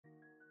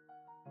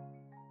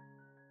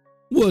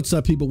What's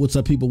up, people? What's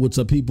up, people? What's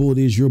up, people? It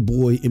is your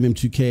boy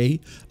MM2K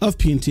of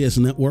PNTS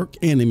Network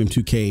and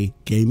MM2K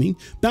Gaming,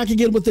 back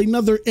again with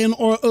another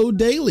NRO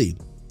Daily.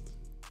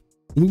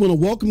 We want to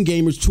welcome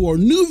gamers to our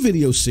new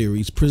video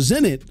series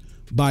presented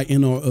by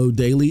NRO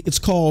Daily. It's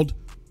called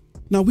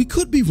Now We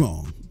Could Be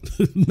Wrong.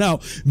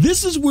 Now,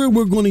 this is where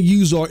we're going to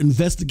use our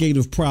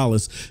investigative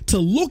prowess to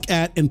look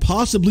at and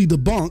possibly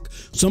debunk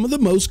some of the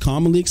most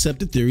commonly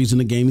accepted theories in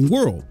the gaming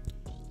world.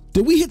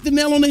 Did we hit the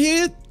nail on the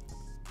head?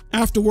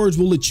 Afterwards,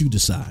 we'll let you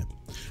decide.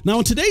 Now,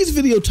 in today's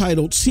video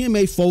titled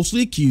CMA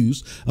Falsely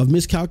Accused of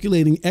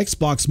Miscalculating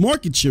Xbox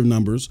Market Share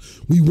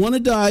Numbers, we want to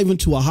dive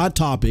into a hot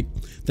topic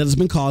that has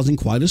been causing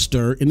quite a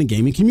stir in the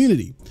gaming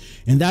community,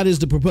 and that is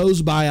the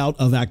proposed buyout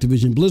of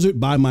Activision Blizzard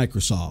by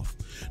Microsoft.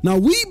 Now,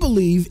 we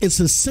believe it's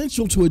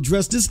essential to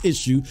address this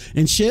issue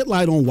and shed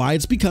light on why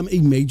it's become a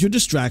major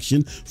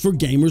distraction for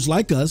gamers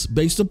like us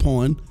based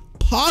upon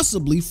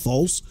possibly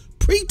false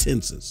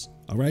pretenses,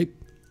 all right?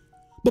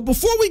 But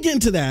before we get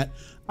into that,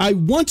 I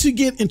want to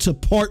get into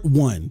part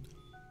one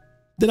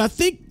that I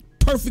think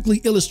perfectly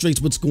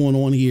illustrates what's going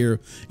on here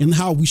and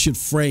how we should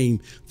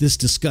frame this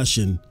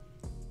discussion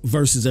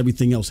versus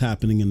everything else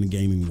happening in the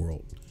gaming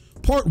world.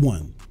 Part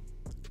one,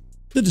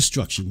 the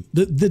distraction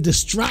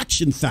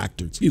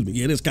factor. Excuse me.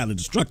 Yeah, it is kind of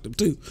destructive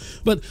too.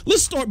 But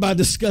let's start by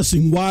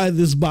discussing why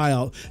this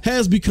buyout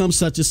has become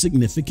such a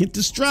significant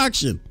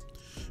distraction.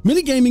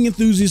 Many gaming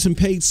enthusiasts and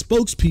paid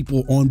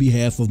spokespeople on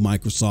behalf of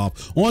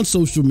Microsoft on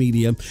social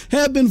media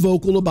have been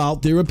vocal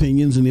about their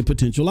opinions and their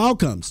potential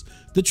outcomes.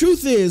 The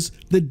truth is,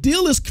 the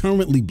deal is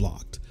currently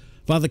blocked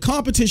by the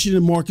Competition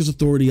and Markets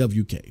Authority of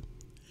UK.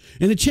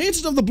 And the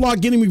chances of the block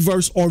getting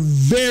reversed are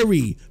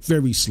very,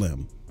 very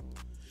slim.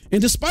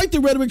 And despite the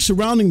rhetoric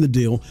surrounding the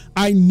deal,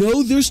 I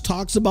know there's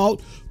talks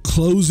about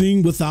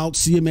closing without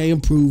CMA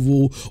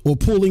approval or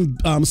pulling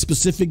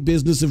specific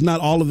business, if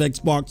not all of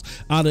Xbox,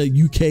 out of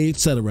UK,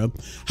 etc.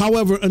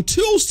 However,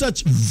 until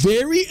such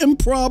very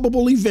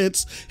improbable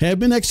events have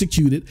been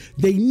executed,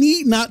 they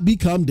need not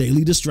become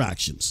daily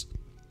distractions.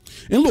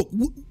 And look,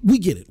 we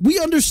get it. We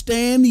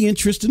understand the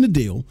interest in the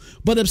deal,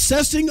 but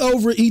obsessing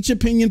over each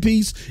opinion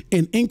piece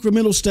and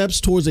incremental steps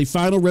towards a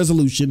final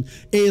resolution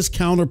is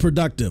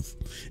counterproductive.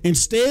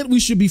 Instead, we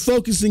should be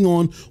focusing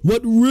on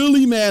what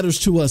really matters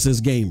to us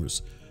as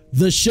gamers.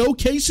 The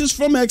showcases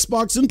from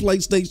Xbox and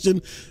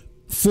PlayStation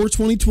for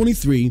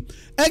 2023,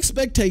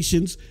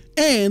 expectations,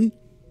 and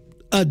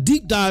a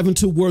deep dive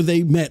into where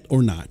they met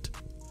or not.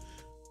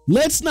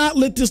 Let's not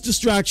let this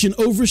distraction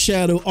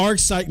overshadow our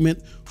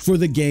excitement for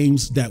the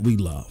games that we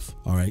love.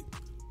 All right.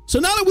 So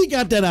now that we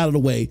got that out of the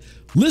way,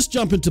 let's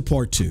jump into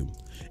part two,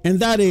 and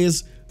that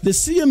is the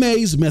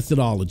CMA's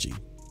methodology.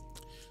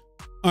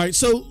 All right,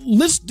 so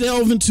let's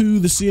delve into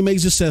the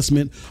CMA's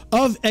assessment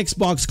of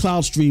Xbox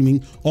cloud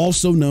streaming,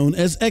 also known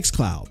as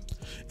xCloud.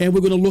 And we're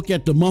going to look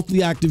at the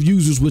monthly active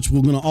users, which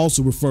we're going to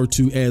also refer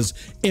to as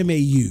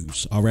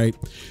MAUs. All right.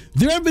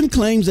 There have been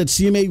claims that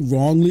CMA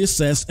wrongly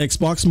assessed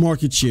Xbox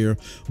market share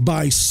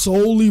by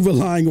solely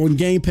relying on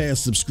Game Pass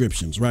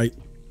subscriptions. Right.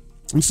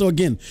 And so,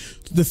 again,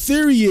 the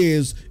theory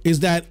is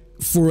that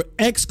for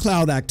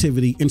xCloud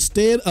activity,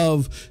 instead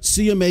of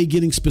CMA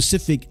getting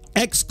specific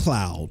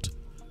xCloud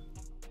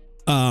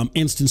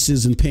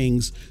instances and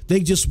pings,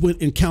 they just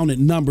went and counted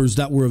numbers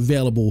that were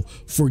available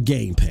for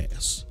Game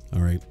Pass.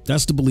 All right.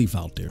 That's the belief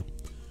out there.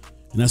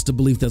 And that's the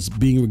belief that's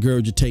being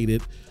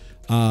regurgitated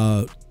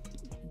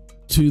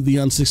to the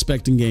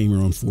unsuspecting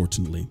gamer,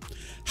 unfortunately.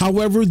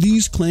 However,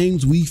 these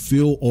claims we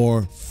feel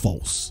are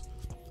false,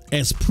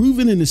 as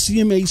proven in the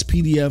CMA's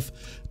PDF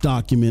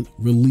document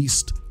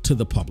released to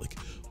the public.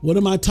 What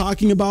am I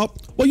talking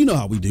about? Well, you know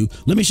how we do.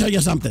 Let me show you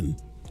something.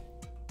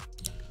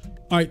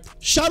 All right,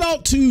 shout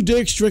out to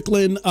Derek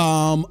Strickland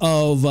of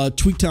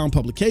Tweaktown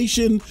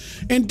Publication.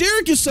 And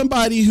Derek is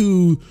somebody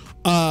who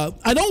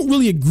I don't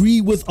really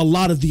agree with a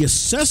lot of the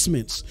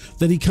assessments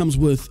that he comes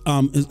with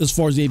as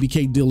far as the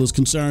ABK deal is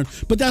concerned,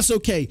 but that's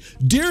okay.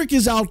 Derek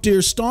is out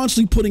there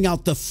staunchly putting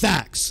out the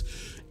facts.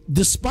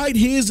 Despite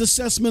his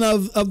assessment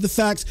of the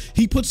facts,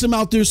 he puts them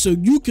out there so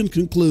you can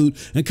conclude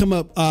and come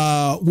up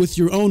with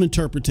your own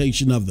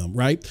interpretation of them,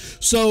 right?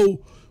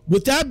 So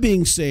with that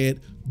being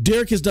said,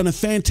 Derek has done a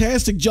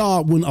fantastic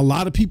job when a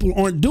lot of people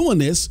aren't doing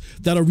this,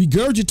 that are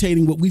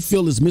regurgitating what we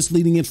feel is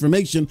misleading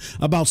information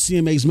about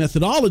CMA's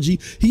methodology.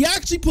 He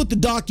actually put the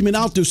document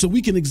out there so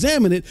we can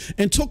examine it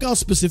and took out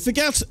specific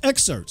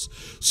excerpts.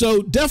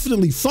 So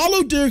definitely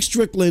follow Derek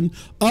Strickland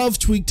of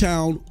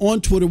Tweaktown on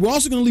Twitter. We're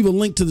also going to leave a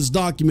link to this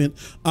document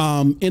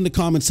in the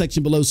comment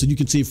section below so you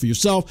can see it for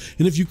yourself.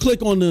 And if you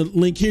click on the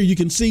link here, you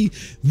can see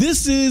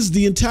this is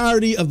the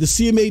entirety of the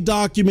CMA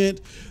document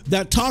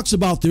that talks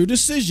about their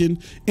decision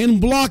in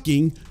blocking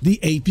the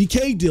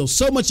APK deal.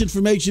 So much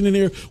information in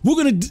here. We're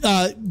going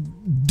to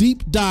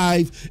deep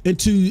dive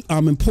into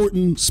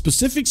important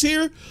specifics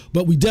here,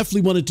 but we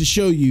definitely wanted to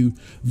show you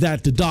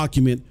that the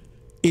document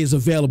is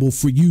available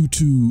for you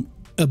to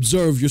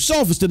observe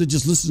yourself instead of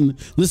just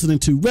listening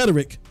to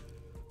rhetoric,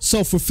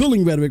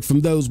 self-fulfilling rhetoric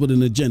from those with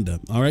an agenda.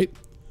 All right.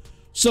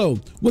 So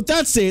with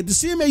that said, the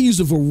CMA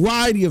used a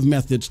variety of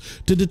methods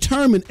to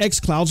determine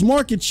xCloud's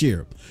market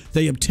share.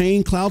 They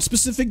obtained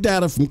cloud-specific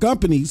data from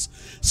companies,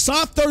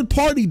 sought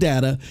third-party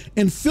data,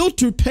 and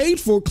filtered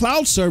paid-for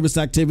cloud service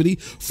activity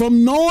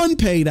from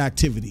non-paid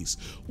activities.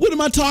 What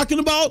am I talking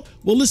about?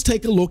 Well, let's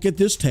take a look at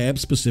this tab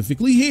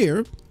specifically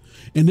here.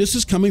 And this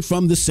is coming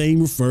from the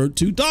same referred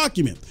to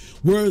document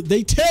where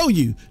they tell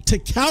you to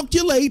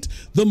calculate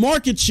the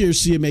market share,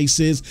 CMA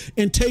says,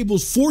 in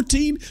tables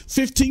 14,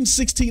 15,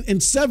 16,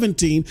 and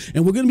 17.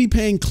 And we're going to be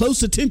paying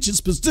close attention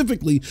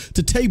specifically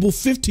to table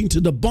 15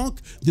 to debunk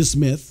this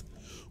myth.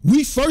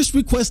 We first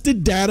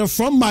requested data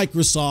from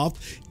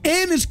Microsoft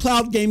and its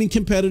cloud gaming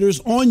competitors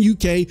on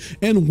UK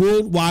and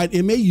worldwide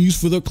MAUs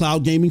for their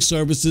cloud gaming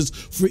services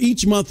for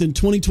each month in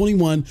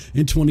 2021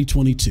 and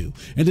 2022.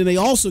 And then they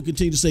also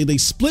continue to say they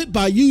split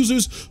by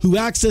users who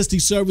access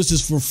these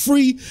services for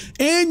free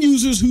and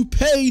users who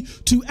pay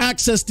to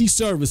access these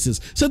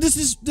services. So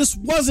this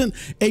wasn't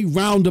a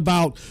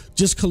roundabout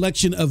just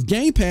collection of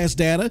Game Pass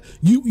data.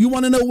 You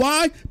want to know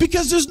why?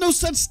 Because there's no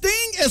such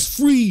thing as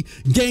free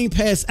Game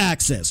Pass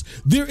access.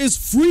 There is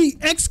free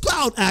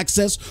xCloud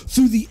access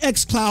through the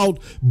xCloud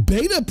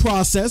beta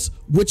process,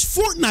 which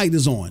Fortnite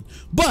is on.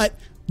 But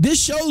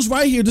this shows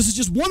right here, this is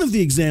just one of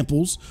the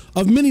examples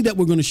of many that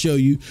we're going to show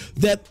you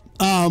that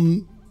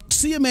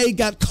CMA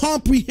got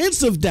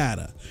comprehensive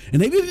data,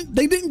 and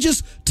they didn't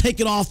just take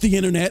it off the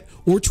internet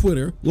or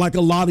Twitter like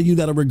a lot of you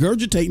that are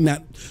regurgitating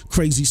that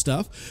crazy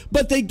stuff,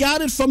 but they got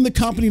it from the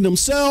company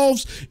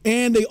themselves,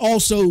 and they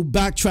also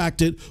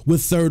backtracked it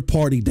with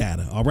third-party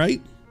data. All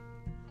right.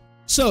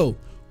 So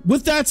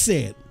with that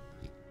said,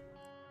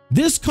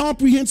 this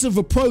comprehensive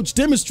approach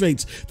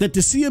demonstrates that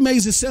the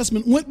CMA's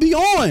assessment went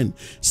beyond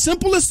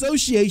simple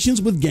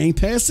associations with Game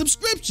Pass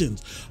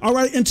subscriptions. All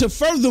right, and to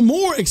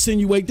furthermore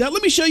extenuate that,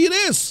 let me show you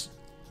this.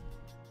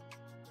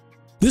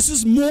 This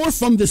is more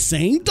from the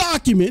same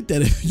document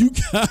that if you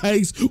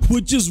guys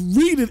would just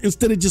read it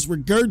instead of just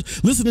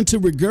listening to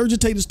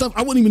regurgitated stuff,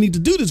 I wouldn't even need to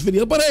do this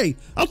video, but hey,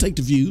 I'll take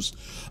the views.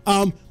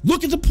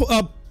 Look at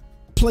the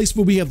place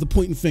where we have the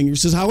pointing finger. It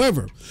says,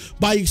 however,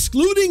 by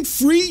excluding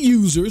free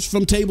users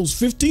from tables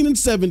 15 and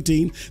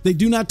 17, they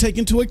do not take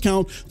into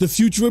account the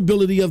future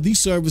ability of these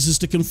services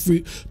to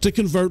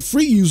convert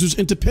free users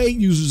into paid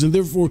users, and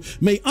therefore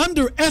may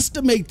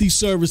underestimate these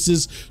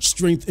services'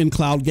 strength in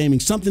cloud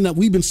gaming. Something that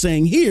we've been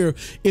saying here,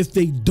 if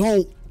they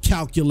don't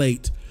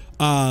calculate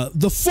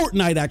the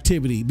Fortnite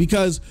activity,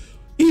 because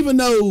even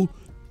though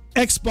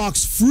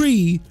Xbox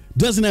Free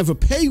doesn't have a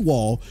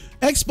paywall,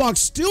 Xbox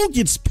still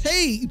gets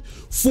paid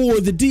for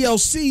the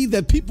DLC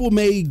that people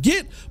may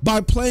get by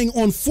playing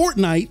on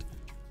Fortnite,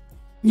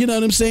 you know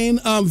what I'm saying,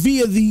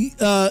 via the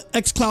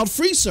xCloud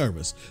free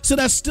service. So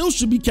that still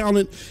should be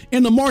counted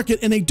in the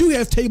market, and they do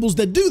have tables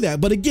that do that.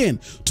 But again,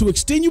 to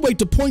extenuate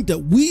the point that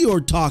we are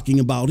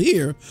talking about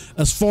here,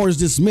 as far as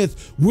this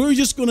myth, we're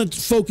just going to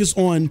focus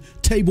on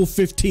table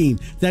 15.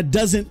 That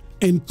doesn't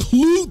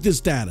include this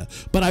data,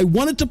 but I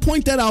wanted to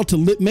point that out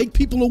to make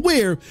people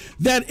aware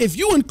that if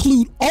you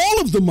include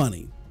all of the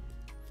money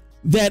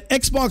that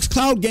Xbox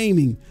Cloud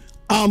Gaming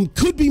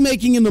could be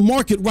making in the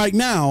market right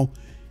now,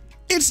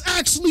 it's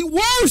actually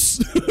worse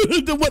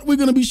than what we're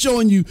going to be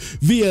showing you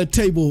via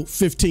table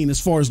 15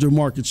 as far as their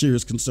market share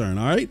is concerned.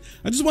 All right,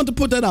 I just want to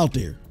put that out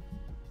there.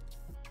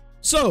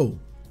 So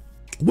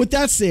with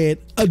that said,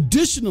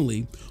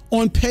 additionally,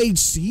 on page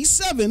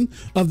C7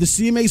 of the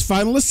CMA's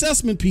final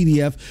assessment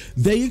PDF,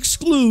 they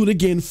exclude,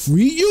 again,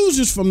 free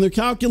users from their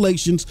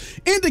calculations,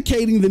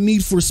 indicating the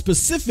need for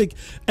specific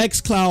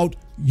xCloud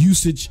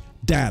usage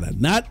data.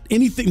 Not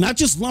anything, not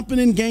just lumping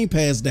in Game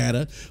Pass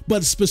data,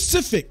 but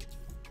specific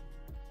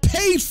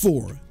paid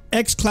for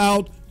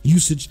xCloud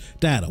usage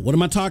data. What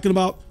am I talking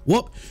about?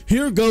 Well,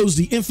 here goes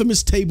the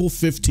infamous table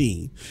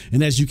 15.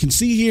 And as you can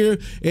see here,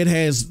 it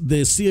has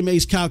the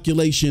CMA's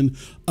calculation,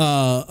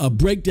 a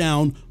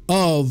breakdown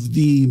of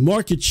the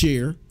market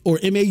share, or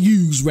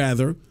MAUs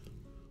rather,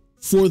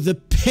 for the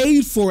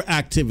paid for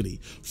activity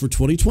for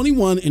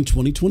 2021 and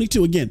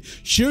 2022. Again,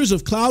 shares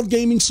of cloud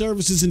gaming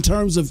services in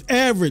terms of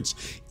average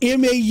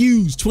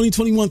MAUs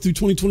 2021 through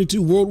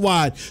 2022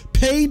 worldwide,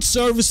 paid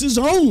services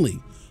only.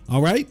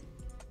 All right.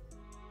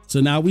 So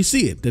now we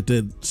see it, that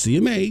the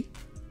CMA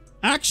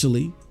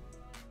actually,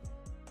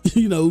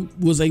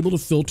 was able to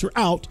filter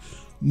out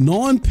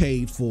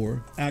non-paid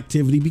for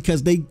activity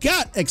because they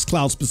got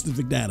xCloud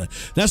specific data.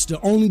 That's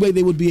the only way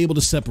they would be able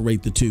to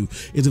separate the two,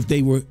 is if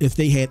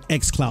they had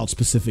xCloud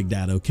specific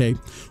data. Okay.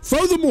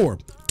 Furthermore,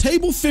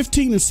 table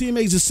 15 in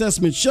CMA's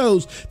assessment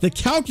shows the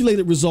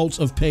calculated results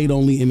of paid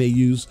only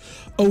MAUs,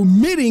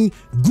 omitting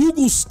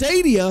Google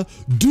Stadia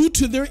due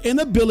to their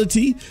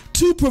inability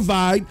to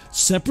provide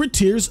separate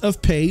tiers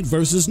of paid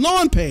versus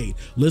non-paid.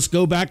 Let's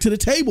go back to the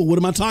table. What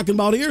am I talking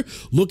about here?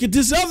 Look at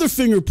this other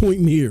finger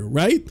pointing here,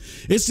 right?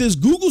 It says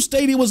Google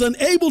Stadia was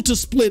unable to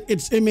split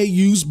its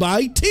MAUs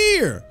by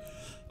tier.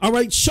 All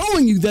right,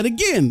 showing you that,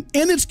 again,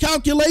 in its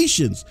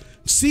calculations,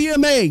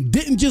 CMA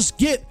didn't just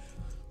get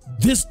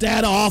this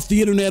data off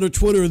the internet or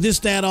Twitter, or this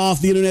data off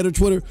the internet or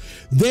Twitter.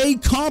 They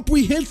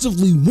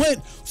comprehensively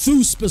went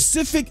through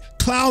specific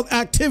cloud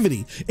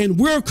activity, and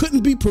where it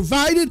couldn't be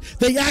provided,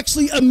 they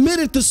actually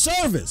omitted the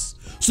service.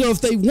 So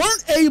if they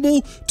weren't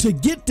able to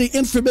get the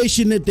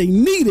information that they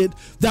needed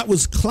that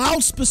was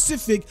cloud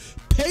specific,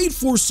 paid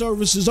for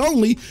services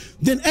only,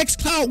 then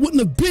xCloud wouldn't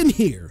have been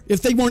here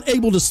if they weren't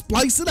able to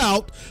splice it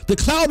out, the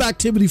cloud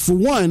activity for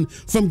one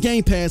from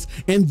Game Pass,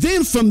 and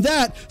then from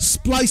that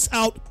splice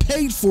out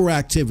paid for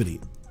activity.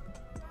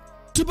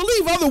 To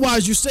believe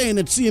otherwise, you're saying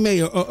that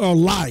CMA are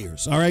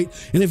liars, all right?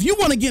 And if you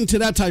want to get into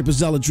that type of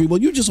zealotry, well,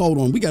 you just hold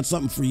on. We got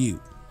something for you.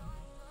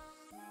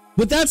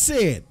 With that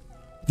said,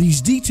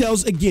 these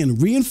details again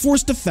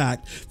reinforce the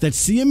fact that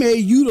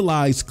CMA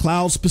utilized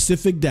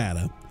cloud-specific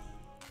data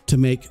to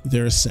make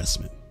their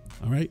assessment,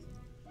 all right?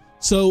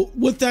 So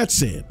with that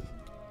said,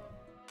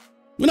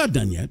 we're not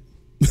done yet.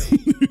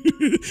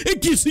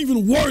 It gets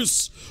even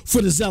worse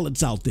for the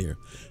zealots out there.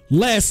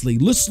 Lastly,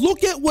 let's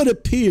look at what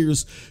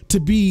appears to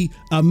be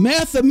a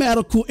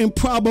mathematical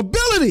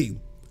improbability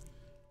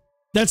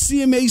that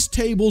CMA's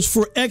tables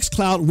for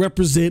xCloud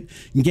represent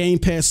Game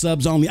Pass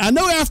subs only. I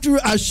know after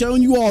I've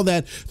shown you all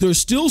that, there's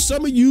still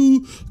some of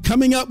you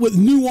coming up with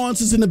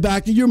nuances in the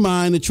back of your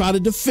mind to try to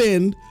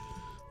defend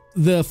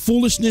the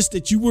foolishness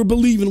that you were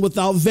believing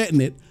without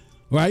vetting it,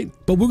 right?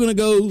 But we're going to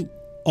go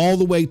all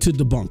the way to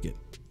debunk it.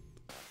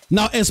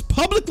 Now, as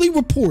publicly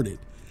reported,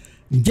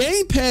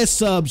 Game Pass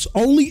subs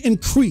only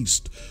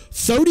increased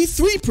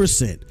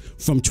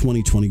 33% from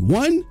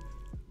 2021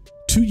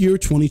 to year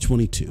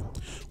 2022.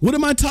 What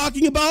am I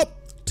talking about?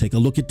 Take a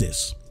look at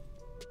this.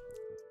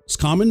 It's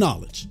common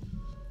knowledge.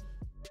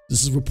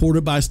 This is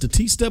reported by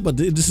Statista, but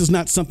this is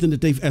not something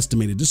that they've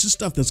estimated. This is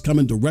stuff that's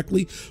coming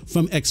directly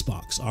from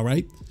Xbox, all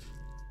right?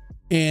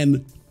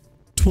 In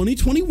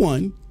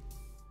 2021,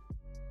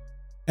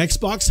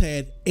 Xbox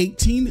had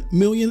 18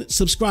 million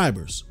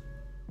subscribers.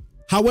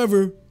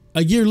 However,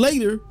 a year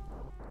later,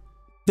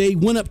 they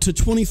went up to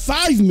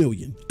 25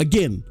 million.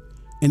 Again,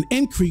 an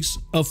increase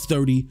of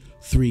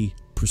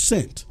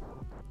 33%.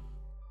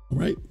 All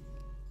right.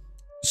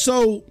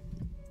 So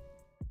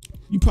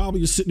you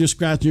probably are sitting there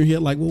scratching your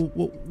head like, well,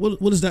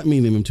 what does that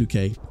mean,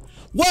 MM2K?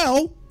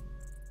 Well,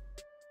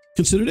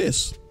 consider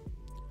this.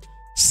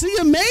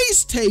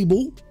 CMA's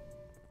table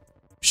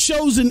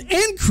shows an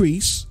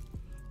increase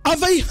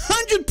of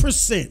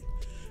 100%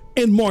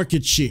 in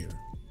market share.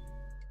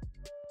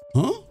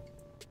 Huh?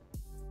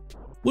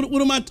 What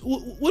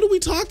are we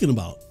talking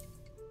about?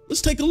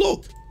 Let's take a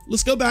look.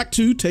 Let's go back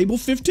to table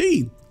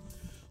 15.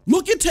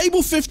 Look at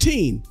table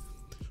 15.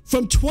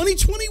 From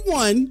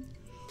 2021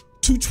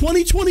 to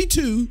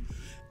 2022,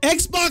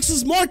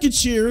 Xbox's market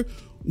share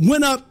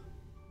went up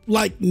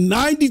like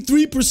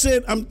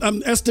 93%.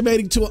 I'm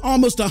estimating to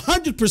almost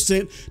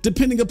 100%,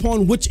 depending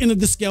upon which end of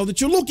the scale that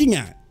you're looking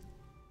at.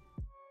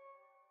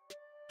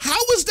 How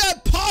is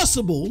that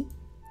possible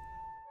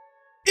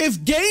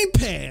if Game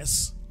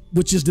Pass,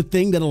 which is the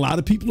thing that a lot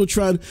of people are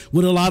trying,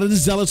 what a lot of the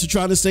zealots are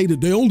trying to say, that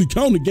they only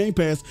counted Game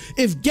Pass.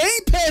 If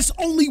Game Pass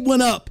only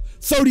went up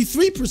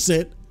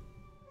 33%,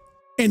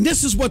 and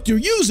this is what they're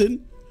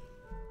using,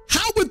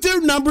 how would their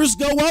numbers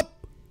go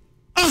up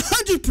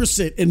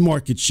 100% in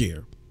market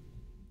share?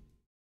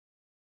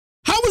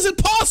 How is it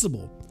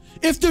possible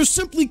if they're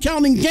simply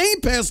counting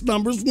Game Pass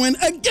numbers when,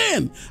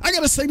 again, I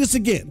got to say this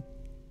again,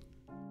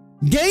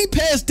 Game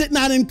Pass did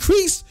not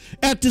increase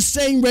at the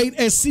same rate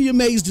as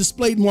CMA's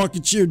displayed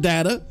market share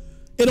data.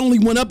 It only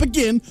went up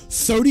again,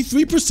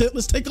 33%.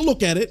 Let's take a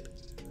look at it.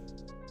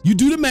 You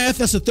do the math,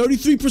 that's a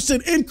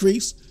 33%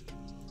 increase.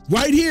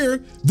 Right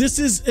here, this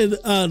is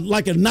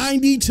like a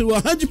 90 to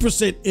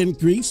 100%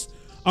 increase,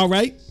 all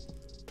right?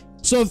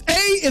 So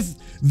if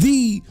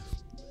the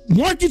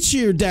market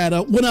share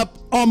data went up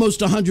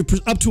almost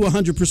 100%, up to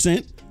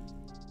 100%,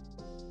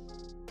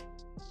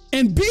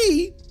 and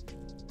B,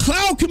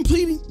 cloud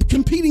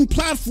competing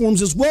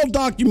platforms is well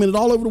documented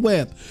all over the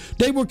web.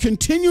 They were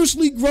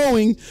continuously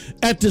growing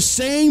at the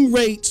same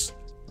rates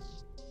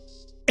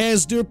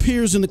as their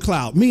peers in the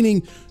cloud,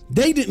 meaning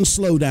they didn't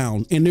slow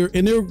down in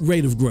their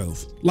rate of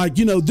growth. Like,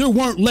 you know, there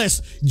weren't less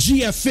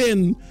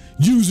GFN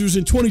users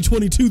in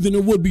 2022 than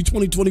there would be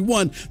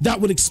 2021. That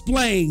would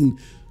explain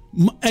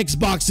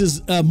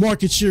Xbox's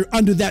market share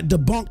under that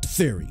debunked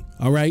theory,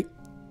 all right?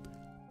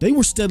 They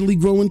were steadily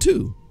growing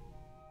too.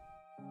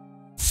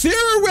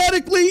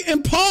 Theoretically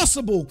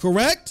impossible,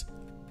 correct?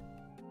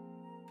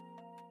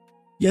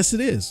 Yes,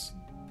 it is.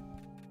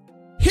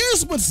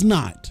 Here's what's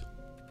not.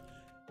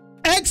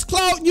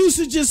 xCloud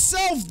usage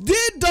itself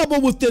did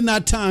double within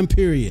that time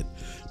period,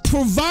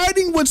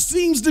 providing what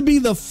seems to be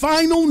the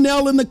final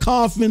nail in the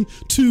coffin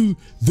to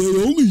they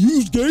only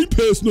used Game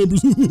Pass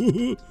numbers.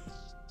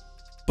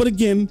 But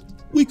again,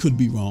 we could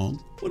be wrong.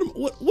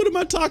 What am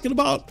I talking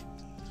about?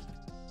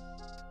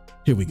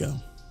 Here we go.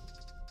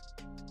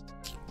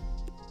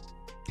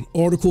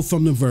 Article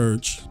from The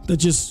Verge that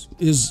just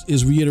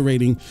is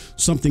reiterating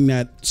something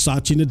that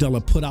Satya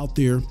Nadella put out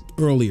there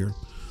earlier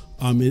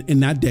in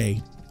that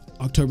day,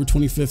 October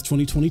 25th,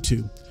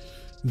 2022,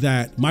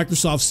 that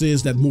Microsoft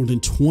says that more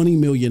than 20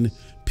 million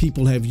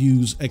people have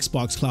used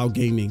Xbox Cloud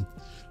Gaming.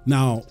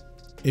 Now,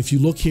 if you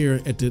look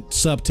here at the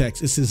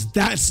subtext, it says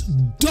that's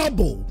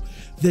double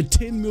the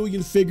 10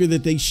 million figure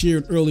that they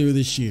shared earlier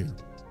this year.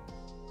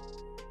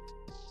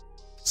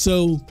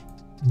 So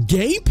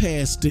Game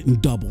Pass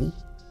didn't double,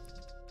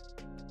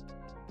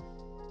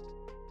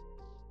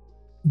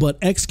 but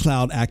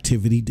xCloud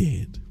activity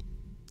did.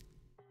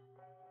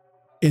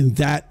 And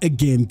that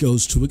again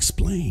goes to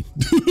explain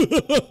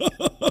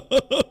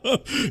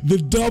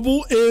the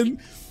double in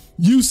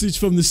usage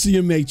from the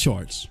CMA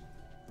charts.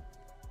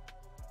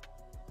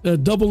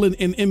 Double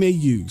in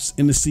MAUs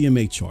in the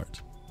CMA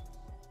chart.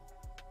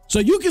 So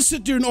you can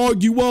sit there and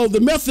argue, well, the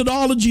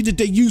methodology that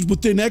they use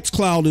within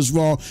xCloud is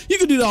wrong. You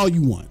can do that all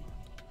you want.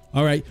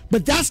 All right.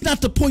 But that's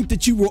not the point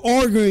that you were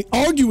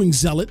arguing,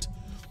 Zealot.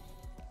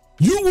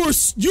 You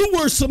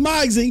were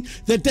surmising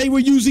that they were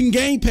using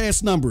Game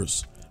Pass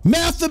numbers.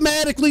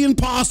 Mathematically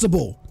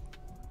impossible.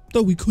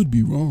 Though we could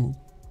be wrong.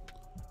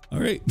 All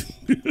right.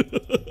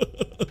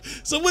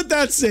 So with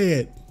that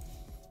said,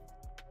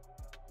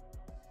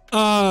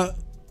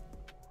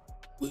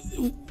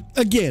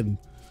 again,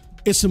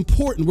 it's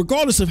important,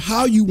 regardless of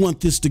how you want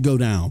this to go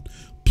down,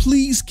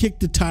 please kick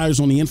the tires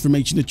on the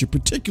information that you're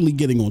particularly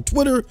getting on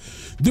Twitter.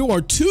 There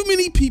are too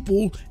many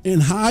people in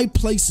high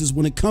places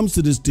when it comes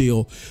to this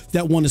deal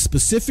that want a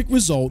specific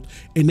result,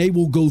 and they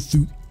will go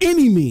through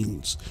any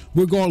means,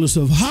 regardless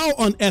of how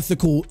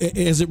unethical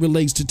as it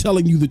relates to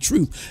telling you the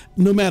truth,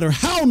 no matter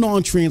how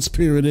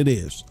non-transparent it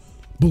is.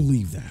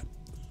 Believe that.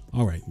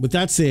 All right. With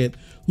that said,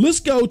 let's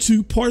go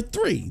to part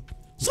 3,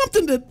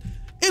 something that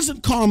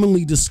isn't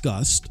commonly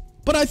discussed,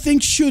 but I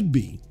think should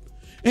be.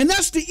 And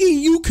that's the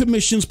EU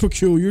Commission's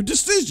peculiar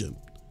decision.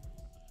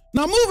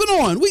 Now,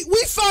 moving on, we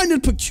find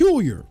it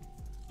peculiar,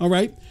 all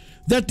right,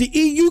 that the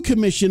EU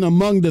Commission,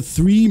 among the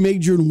 3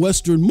 major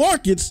Western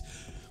markets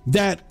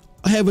that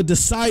have a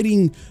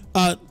deciding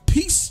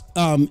piece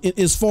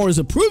as far as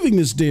approving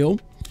this deal,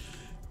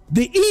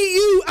 the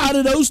EU out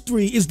of those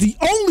 3 is the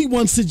only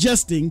one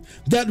suggesting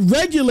that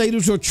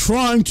regulators are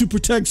trying to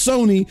protect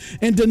Sony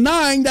and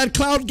denying that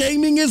cloud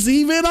gaming is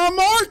even a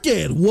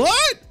market.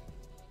 What?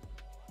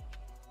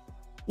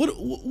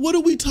 What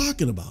are we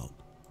talking about?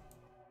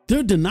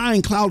 They're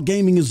denying cloud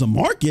gaming is a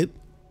market,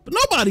 but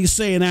nobody's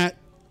saying that.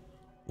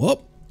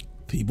 Well,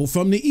 people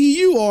from the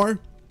EU are.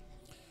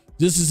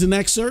 This is an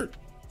excerpt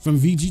from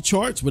VG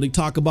Charts where they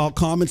talk about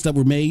comments that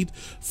were made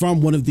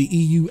from one of the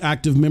EU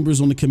active members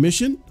on the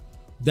commission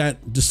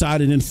that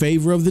decided in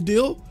favor of the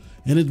deal.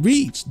 And it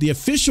reads, the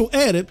official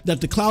added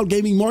that the cloud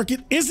gaming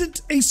market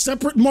isn't a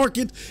separate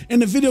market in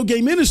the video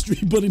game industry,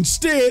 but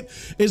instead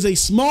is a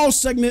small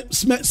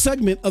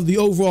segment of the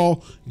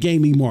overall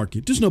gaming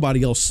market. There's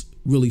nobody else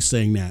really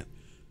saying that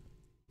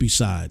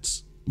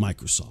besides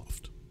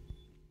Microsoft.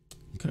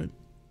 Okay.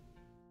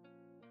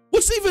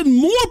 What's even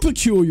more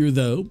peculiar,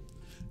 though,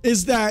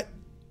 is that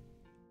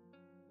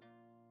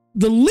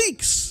the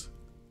leaks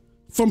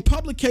from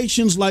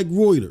publications like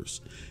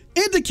Reuters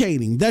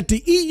indicating that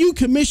the EU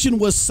Commission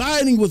was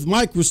siding with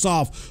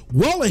Microsoft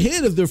well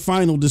ahead of their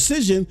final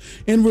decision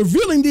and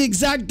revealing the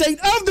exact date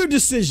of their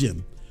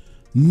decision.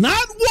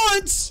 Not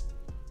once,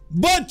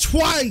 but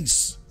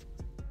twice.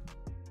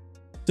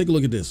 Take a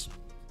look at this.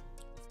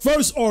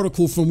 First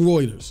article from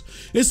Reuters.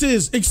 It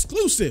says,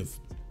 exclusive.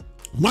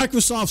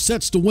 Microsoft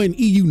sets to win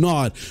EU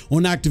nod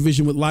on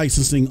Activision with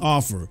licensing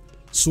offer,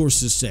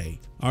 sources say.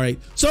 All right.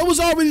 So it was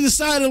already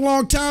decided a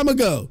long time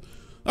ago.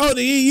 Oh,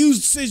 the EU's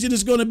decision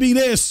is going to be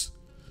this.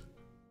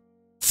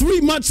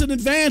 3 months in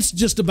advance,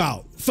 just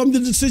about, from the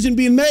decision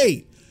being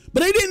made.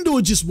 But they didn't do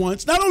it just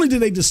once. Not only did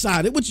they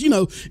decide it, which, you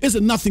know, is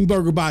a nothing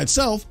burger by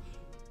itself,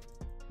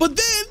 but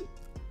then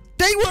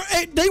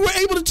they were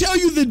able to tell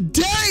you the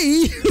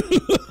day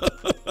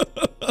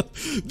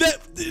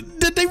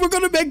that they were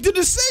going to make the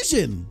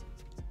decision.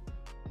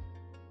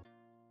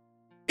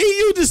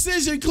 EU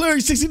decision clearing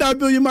 $69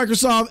 billion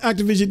Microsoft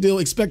Activision deal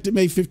expected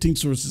May 15th,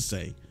 sources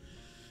say.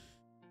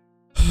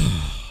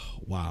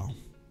 Wow.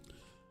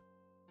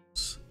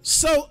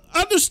 So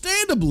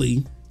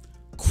understandably,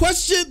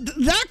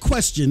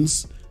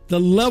 questions the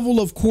level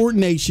of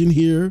coordination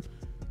here.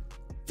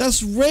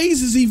 That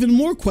raises even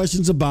more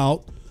questions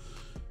about,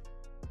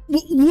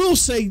 we'll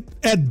say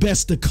at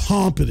best, the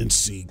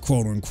competency,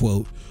 quote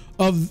unquote,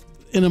 of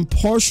an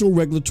impartial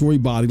regulatory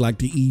body like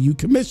the EU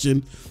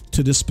Commission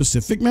to this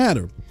specific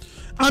matter.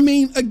 I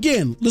mean,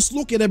 again, let's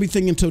look at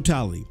everything in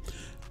totality.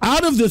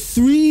 Out of the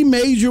 3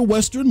 major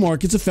Western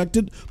markets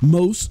affected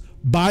most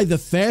by the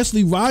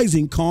fastly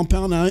rising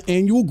compound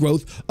annual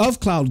growth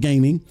of cloud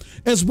gaming,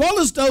 as well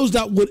as those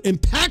that would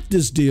impact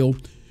this deal,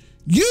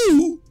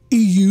 you,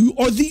 EU,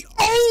 are the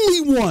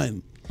only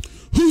one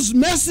whose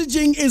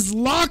messaging is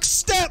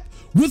lockstep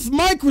with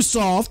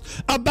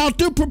Microsoft about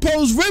their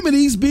proposed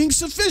remedies being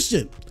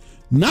sufficient.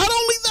 Not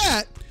only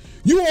that,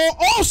 you are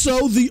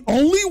also the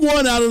only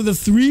one out of the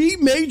 3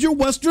 major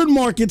Western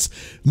markets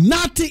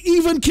not to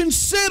even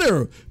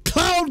consider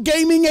cloud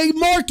gaming a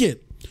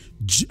market.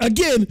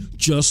 Again,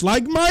 just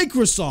like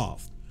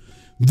Microsoft.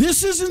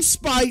 This is in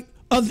spite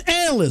of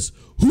analysts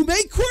who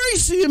may query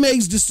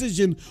CMA's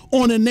decision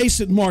on a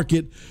nascent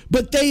market,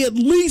 but they at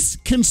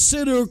least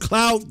consider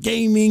cloud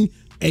gaming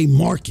a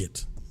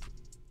market.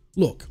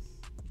 Look,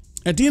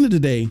 at the end of the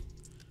day,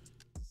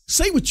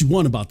 say what you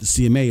want about the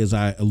CMA, as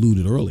I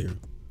alluded earlier,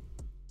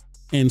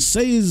 and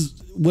say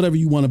whatever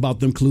you want about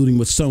them colluding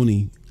with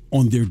Sony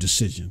on their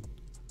decision.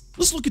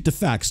 Let's look at the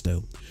facts,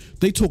 though.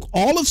 They took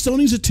all of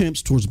Sony's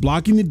attempts towards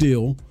blocking the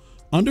deal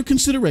under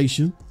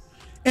consideration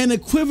and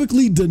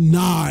equivocally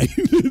denied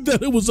that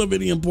it was of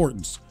any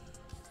importance.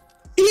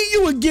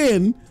 EU,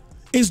 again,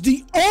 is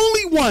the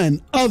only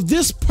one of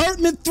this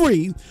pertinent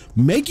three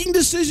making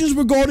decisions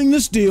regarding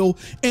this deal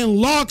in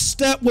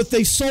lockstep with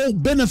a sole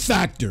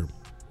benefactor,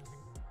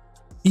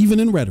 even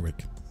in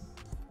rhetoric.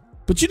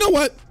 But you know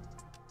what?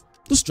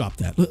 Let's drop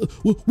that.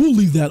 We'll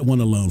leave that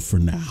one alone for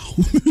now.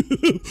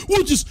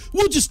 we'll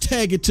just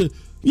tag it to,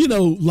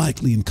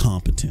 likely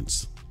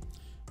incompetence.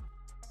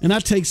 And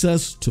that takes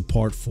us to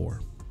part 4.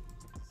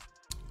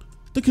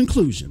 The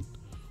conclusion,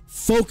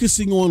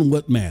 focusing on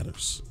what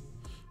matters.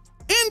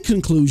 In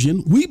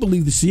conclusion, we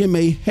believe the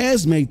CMA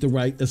has made the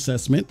right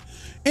assessment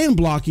in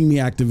blocking the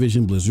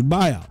Activision Blizzard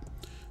buyout.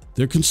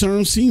 Their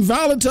concerns seem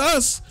valid to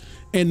us,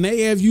 and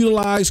they have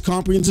utilized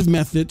comprehensive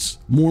methods,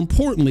 more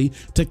importantly,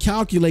 to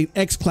calculate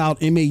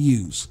xCloud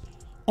MAUs.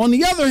 On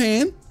the other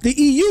hand, the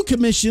EU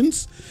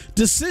Commission's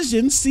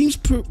decision seems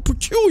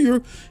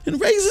peculiar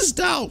and raises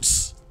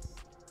doubts.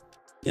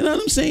 You know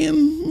what I'm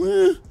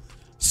saying?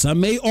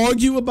 Some may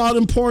argue about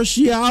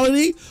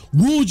impartiality.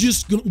 We're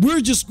just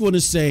going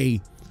to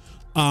say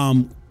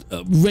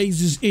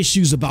raises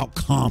issues about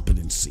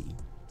competency.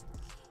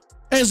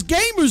 As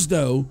gamers,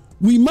 though,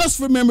 we must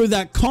remember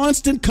that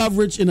constant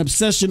coverage and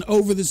obsession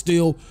over this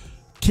deal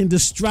can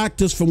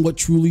distract us from what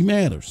truly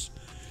matters.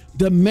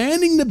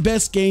 Demanding the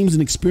best games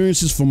and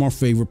experiences from our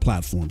favorite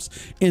platforms.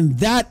 And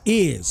that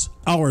is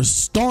our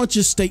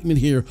staunchest statement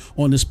here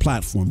on this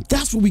platform.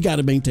 That's where we got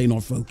to maintain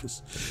our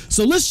focus.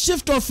 So let's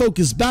shift our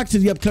focus back to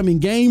the upcoming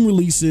game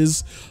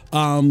releases,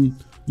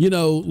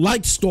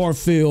 like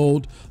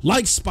Starfield,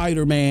 like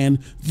Spider-Man.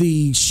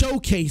 The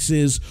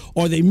showcases,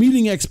 are they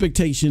meeting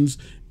expectations?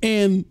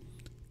 And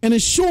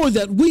ensure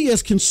that we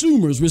as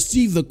consumers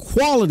receive the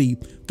quality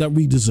that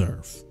we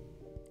deserve.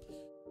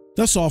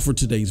 That's all for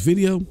today's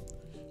video.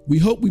 We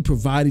hope we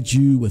provided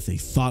you with a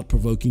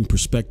thought-provoking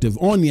perspective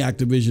on the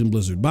Activision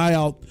Blizzard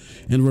buyout.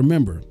 And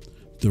remember,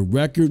 the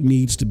record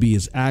needs to be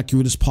as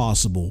accurate as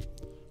possible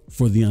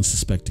for the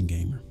unsuspecting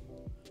gamer.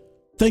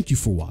 Thank you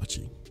for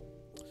watching.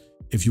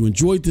 If you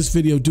enjoyed this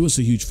video, do us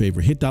a huge favor.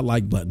 Hit that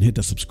like button, hit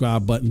that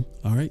subscribe button,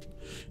 all right?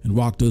 And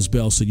rock those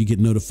bells so you get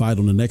notified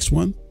on the next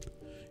one.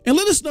 And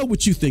let us know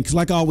what you think. Because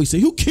like I always say,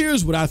 who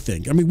cares what I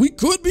think? I mean, we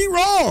could be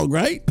wrong,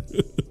 right?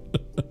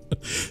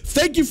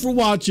 Thank you for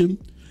watching,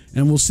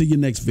 and we'll see you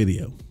next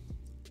video.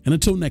 And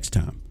until next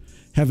time,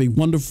 have a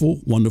wonderful,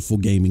 wonderful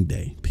gaming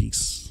day.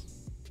 Peace.